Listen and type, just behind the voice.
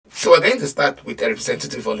So we're going to start with a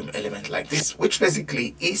representative volume element like this, which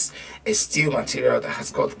basically is a steel material that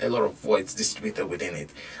has got a lot of voids distributed within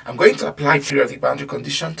it. I'm going to apply periodic boundary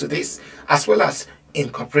condition to this, as well as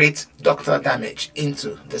incorporate ductile damage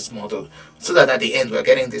into this model, so that at the end we're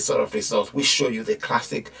getting this sort of result. We show you the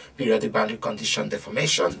classic periodic boundary condition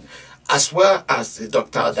deformation, as well as the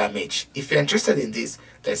ductile damage. If you're interested in this,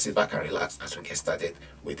 then sit back and relax as we get started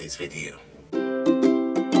with this video.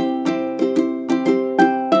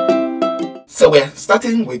 So we're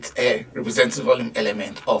starting with a representative volume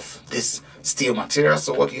element of this steel material.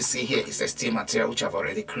 So what you see here is a steel material which I've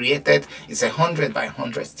already created. It's 100 by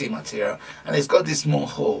 100 steel material, and it's got these small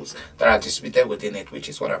holes that are distributed within it, which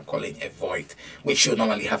is what I'm calling a void, which you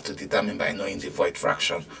normally have to determine by knowing the void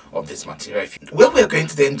fraction of this material. What we're going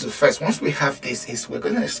to then do first, once we have this, is we're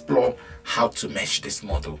going to explore how to mesh this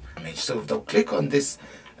model. So we'll click on this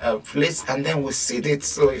place, and then we'll see it.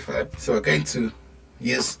 So we're going to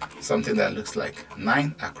use something that looks like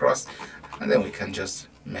 9 across, and then we can just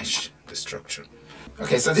mesh the structure.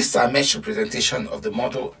 Okay, so this is our mesh representation of the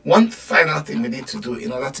model. One final thing we need to do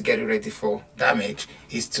in order to get it ready for damage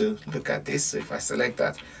is to look at this. So if I select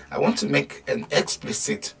that, I want to make an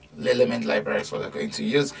explicit element library is what we're going to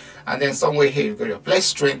use, and then somewhere here you've got your place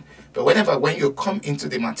strain. But when you come into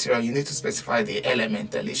the material, you need to specify the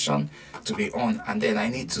element deletion to be on, and then I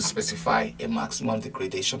need to specify a maximum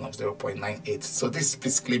degradation of 0.98. So this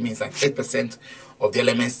basically means like 8% of the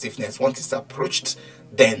element stiffness. Once it's approached,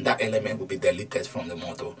 then that element will be deleted from the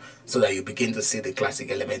model, so that you begin to see the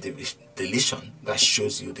classic element deletion that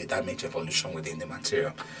shows you the damage evolution within the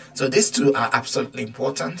material. So these two are absolutely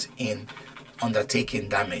important in undertaking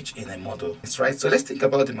damage in a model. That's right. So let's think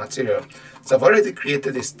about the material. So I've already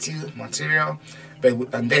created a steel material,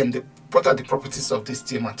 and then what are the properties of this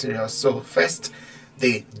steel material? So first,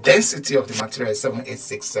 the density of the material is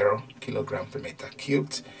 7860 kilogram per meter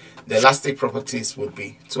cubed. The elastic properties would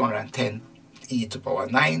be 210 e to power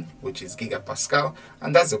 9, which is gigapascal,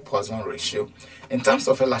 and that's the Poisson ratio. In terms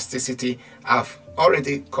of elasticity, I've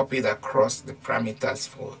already copied across the parameters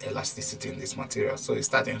for elasticity in this material. So it's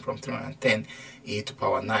starting from 310 e to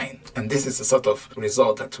power 9, and this is the sort of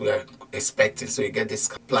result that we are expecting. So you get this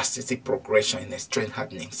plasticity progression in a strain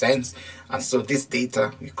hardening sense, and so this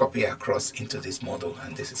data we copy across into this model,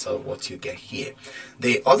 and this is all what you get here.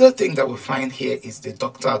 The other thing that we find here is the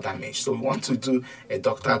ductile damage. So we want to do a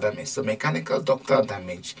ductile damage, so mechanical ductile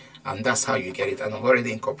damage, and that's how you get it, and I've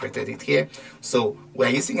already incorporated it here. So we're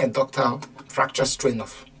using a ductile fracture strain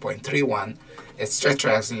of 0.31, a stress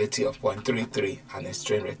triaxiality of 0.33, and a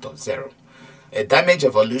strain rate of 0. A damage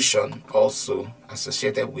evolution also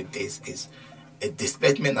associated with this is a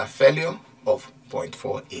displacement and failure of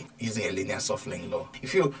 0.48 using a linear softling law.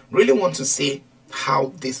 If you really want to see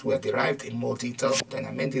how these were derived in more detail, then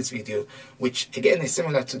I made this video, which again is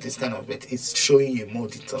similar to this kind of, but it's showing you more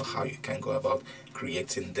detail how you can go about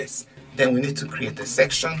creating this. Then we need to create a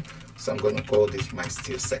section, so I'm going to call this my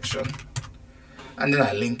steel section, and then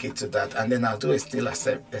I link it to that, and then I'll do a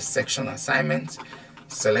section assignment,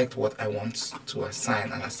 select what I want to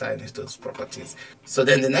assign, and assign it to those properties. So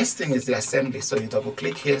then the next thing is the assembly. So you double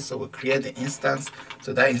click here, so we'll create the instance,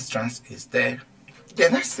 so that instance is there. The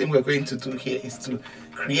next thing we're going to do here is to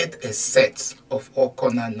create a set of all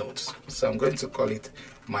corner nodes. So I'm going to call it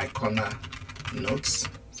my corner nodes.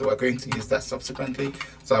 So we're going to use that subsequently.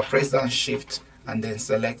 So I'll press down shift and then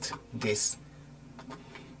select this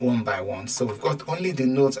one by one. So we've got only the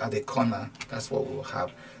nodes at the corner. That's what we'll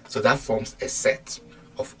have. So that forms a set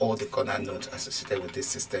of all the corner nodes associated with this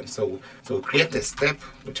system. So we'll create a step,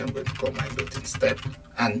 which I'm going to call my loading step,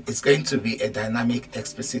 and it's going to be a dynamic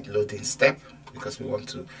explicit loading step, because we want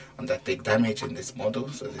to undertake damage in this model.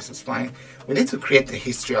 So this is fine. We need to create a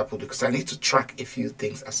history output because I need to track a few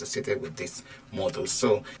things associated with this model.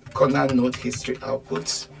 So corner node history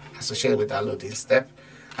output associated with that loading step,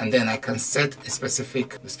 and then I can set the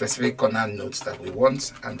specific corner nodes that we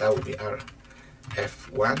want, and that will be our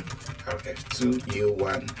F1, RF2,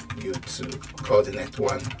 U1, U2, coordinate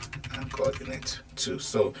 1, and coordinate 2.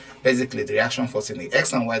 So basically the reaction force in the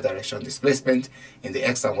X and Y direction, displacement in the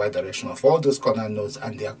X and Y direction of all those corner nodes,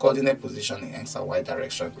 and their coordinate position in X and Y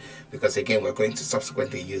direction, because again we're going to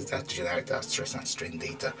subsequently use that to generate our stress and strain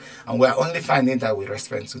data, and we're only finding that with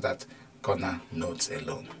respect to that corner nodes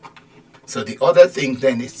alone. So the other thing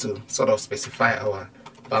then is to sort of specify our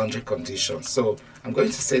boundary conditions. So I'm going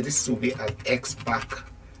to say this will be an X back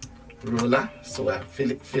roller. So we're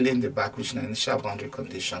filling the back with an initial boundary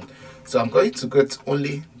condition. So I'm going to get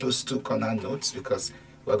only those two corner nodes because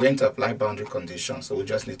we're going to apply boundary conditions. So we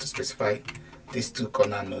just need to specify these two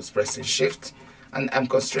corner nodes, pressing shift, and I'm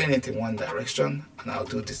constraining it in one direction, and I'll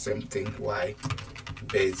do the same thing Y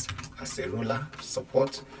base as a ruler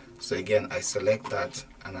support. So again, I select that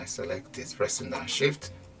and I select this, pressing down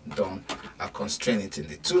shift, done. I constrain it in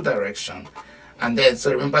the 2 direction. And then,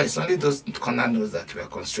 so remember, it's only those corner nodes that we are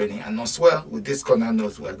constraining. And as well, with these corner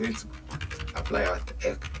nodes, we are going to apply our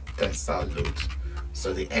tensile load.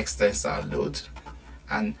 So the X tensile load,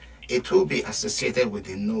 and it will be associated with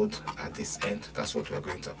the node at this end. That's what we're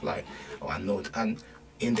going to apply, our node. And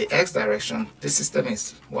in the X direction, this system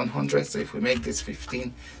is 100. So if we make this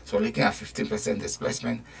 15, so we're looking at 15%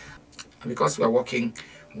 displacement. And because we're working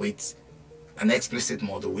with an explicit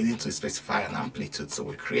model, we need to specify an amplitude. So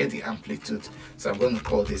we create the amplitude. So I'm going to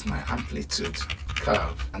call this my amplitude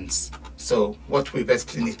curve. And so what we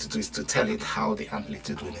basically need to do is to tell it how the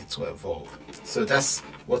amplitude will need to evolve. So that's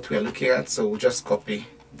what we're looking at. So we'll just copy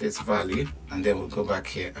this value and then we'll go back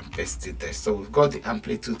here and paste it there. So we've got the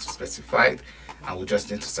amplitude specified and we just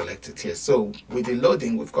need to select it here. So with the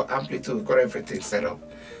loading, we've got amplitude, we've got everything set up.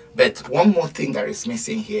 But one more thing that is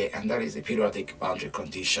missing here, and that is the periodic boundary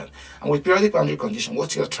condition. And with periodic boundary condition,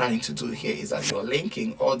 what you're trying to do here is that you're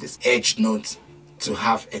linking all these edge nodes to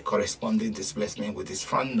have a corresponding displacement with this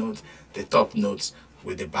front node, the top nodes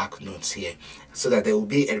with the back nodes here, so that there will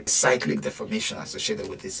be a cyclic deformation associated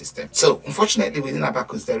with this system. So unfortunately within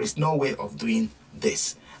Abaqus, there is no way of doing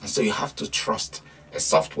this. And so you have to trust a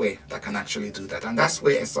software that can actually do that. And that's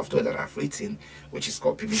where a software that I've written, which is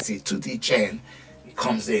called PBC 2D Gen,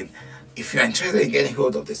 comes in. If you're interested in getting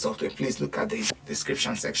hold of the software, please look at the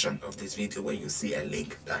description section of this video where you see a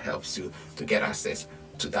link that helps you to get access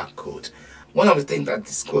to that code. One of the things that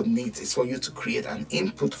this code needs is for you to create an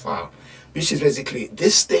input file, which is basically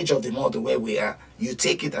this stage of the model where we are. You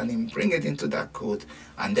take it and then bring it into that code,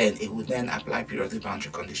 and then it will then apply periodic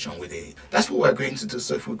boundary condition with it. That's what we're going to do.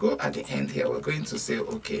 So if we go at the end here, we're going to say,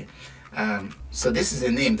 okay, so this is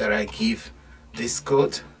the name that I give this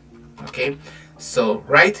code. Okay, so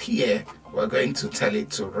right here, we're going to tell it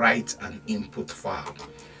to write an input file.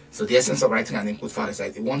 So the essence of writing an input file is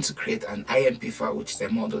that you want to create an IMP file, which is a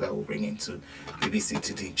model that will bring into PBC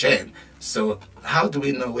 2D Gen. So how do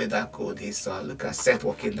we know where that code is? So I'll look at set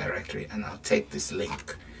working directory and I'll take this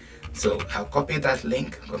link. So I'll copy that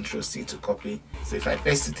link, Control C to copy. So if I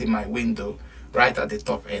paste it in my window, right at the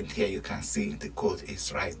top end here, you can see the code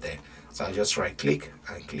is right there. So I'll just right click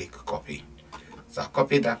and click copy. So I'll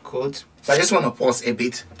copy that code. So I just want to pause a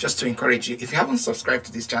bit just to encourage you. If you haven't subscribed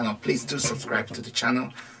to this channel, please do subscribe to the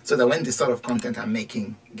channel so that when the sort of content I'm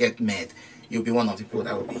making get made, you'll be one of the people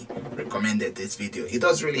that will be recommended this video. It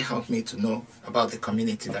does really help me to know about the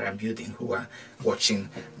community that I'm building who are watching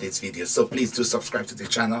this video. So please do subscribe to the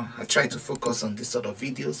channel. I try to focus on this sort of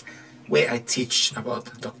videos where I teach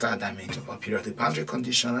about ductile damage, about periodic boundary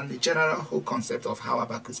condition, and the general whole concept of how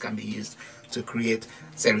Abaqus can be used to create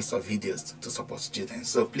series of videos to support students.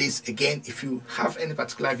 So please, again, if you have any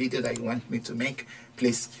particular video that you want me to make,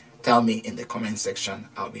 please tell me in the comment section.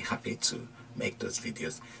 I'll be happy to make those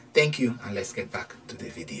videos. Thank you, and let's get back to the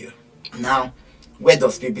video. Now, where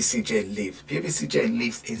does PBCJ live? PBCJ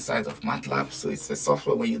lives inside of MATLAB. So it's a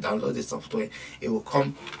software. When you download the software, it will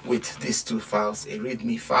come with these two files, a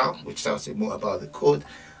readme file, which tells you more about the code,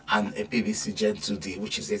 and a PBCJ 2D,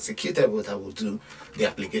 which is executable that will do the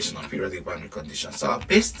application of periodic boundary conditions. So I'll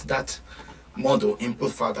paste that model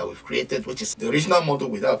input file that we've created, which is the original model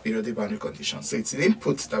without periodic boundary conditions. So it's the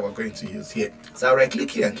input that we're going to use here. So I'll right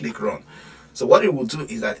click here and click run. So what it will do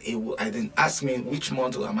is that it will then ask me which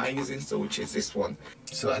model am I using, so which is this one.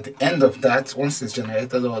 So at the end of that, once it's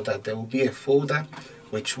generated all that, there will be a folder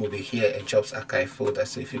which will be here, a jobs archive folder.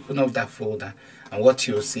 So if you open up that folder, and what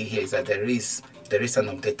you'll see here is that there is an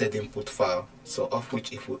updated input file, so of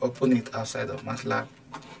which if we open it outside of MATLAB,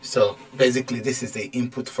 so basically this is the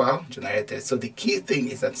input file generated. So the key thing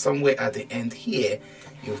is that somewhere at the end here,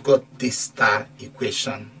 you've got this star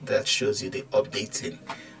equation that shows you the updating,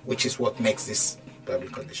 which is what makes this boundary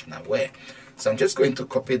condition aware. So I'm just going to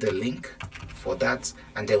copy the link for that,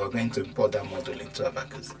 and then we're going to import that model into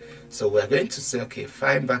Abaqus. So we're going to say, okay,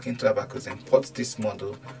 find back into Abaqus, import this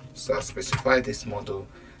model. So I'll specify this model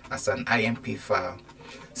as an IMP file.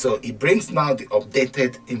 So it brings now the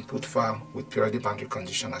updated input file with periodic boundary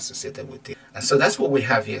condition associated with it. And so that's what we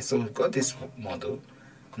have here. So we've got this model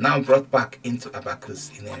now brought back into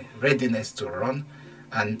Abaqus in a readiness to run.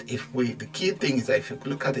 And the key thing is that if you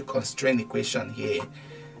look at the constraint equation here,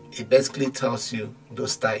 it basically tells you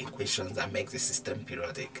those star equations that make the system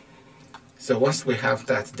periodic. So once we have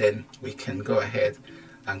that, then we can go ahead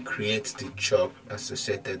and create the job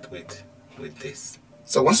associated with this.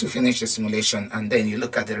 So once we finish the simulation and then you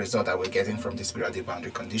look at the result that we're getting from this periodic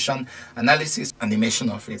boundary condition analysis, animation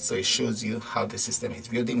of it, so it shows you how the system is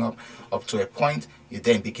building up to a point. You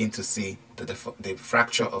then begin to see the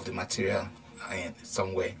fracture of the material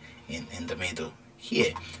somewhere in the middle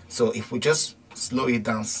here. So if we just slow it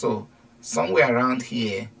down, so somewhere around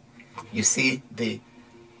here you see the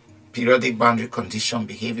periodic boundary condition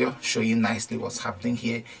behavior showing nicely what's happening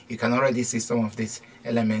here. You can already see some of these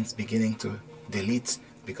elements beginning to delete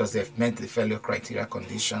because they've met the failure criteria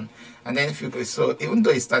condition. And then if you go, so even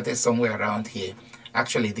though it started somewhere around here,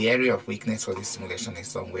 actually the area of weakness for this simulation is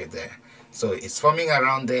somewhere there. So it's forming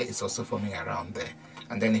around there, it's also forming around there.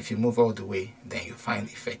 And then if you move all the way, then you find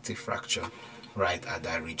effective fracture right at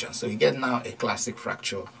that region. So you get now a classic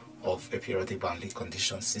fracture of a periodic boundary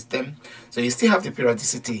condition system. So you still have the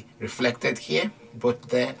periodicity reflected here, both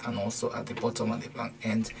there and also at the bottom and the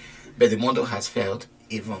end, but the model has failed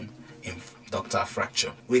even in ductile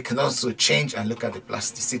fracture. We can also change and look at the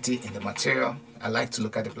plasticity in the material. I like to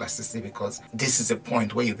look at the plasticity because this is a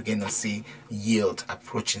point where you begin to see yield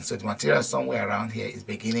approaching. So the material somewhere around here is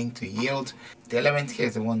beginning to yield. The element here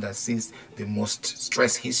is the one that sees the most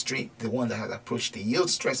stress history, the one that has approached the yield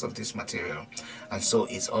stress of this material, and so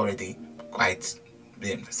it's already quite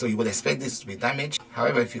dim. So you would expect this to be damaged.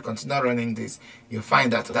 However, if you continue running this, you'll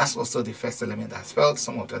find that that's also the first element that has failed.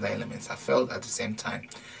 Some of the other elements have failed at the same time,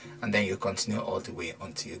 and then you continue all the way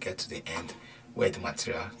until you get to the end where the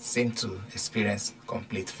material seems to experience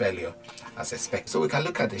complete failure as expected. So we can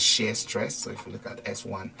look at the shear stress. So if we look at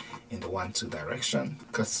S1 in the 1-2 direction,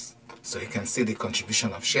 so you can see the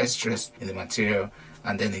contribution of shear stress in the material,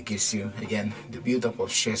 and then it gives you again the buildup of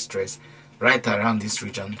shear stress right around this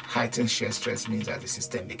region. Heightened shear stress means that the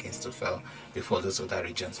system begins to fail before those other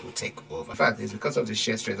regions will take over. In fact, it's because of the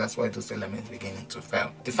shear stress that's why those elements begin to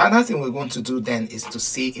fail. The final thing we're going to do then is to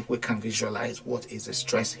see if we can visualize what is the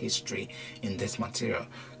stress history in this material.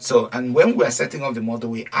 So, and when we are setting up the model,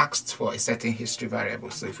 we asked for a certain history variable.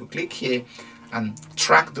 So if we click here and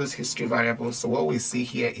track those history variables, so what we see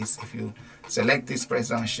here is if you select this, press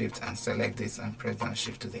down shift, and select this and press down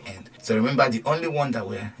shift to the end. So remember, the only one that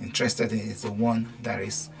we're interested in is the one that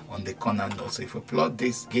is on the corner node. So if we plot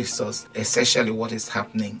this, gives us essentially what is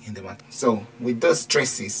happening in the matter. So with those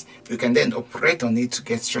stresses, you can then operate on it to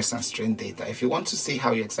get stress and strain data. If you want to see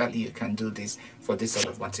how exactly you can do this for this sort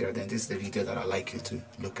of material, then this is the video that I'd like you to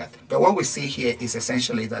look at. But what we see here is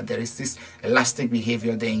essentially that there is this elastic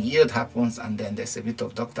behavior, then yield happens, and then there's a bit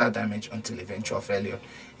of ductile damage until eventual failure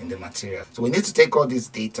in the material. So we need to take all this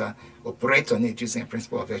data, operate on it using a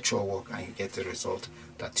principle of virtual work, and you get the result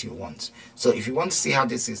that you want. So if you want to see how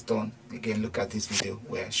this is done, again, look at this video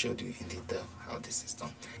where I showed you in detail how this is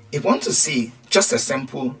done. If you want to see just a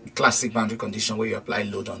simple classic boundary condition where you apply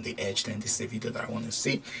load on the edge, then this is a video that I want to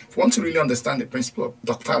see. If you want to really understand the principle of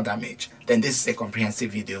ductile damage, then this is a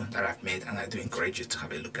comprehensive video that I've made, and I do encourage you to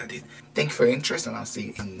have a look at it. Thank you for your interest, and I'll see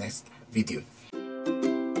you in the next video.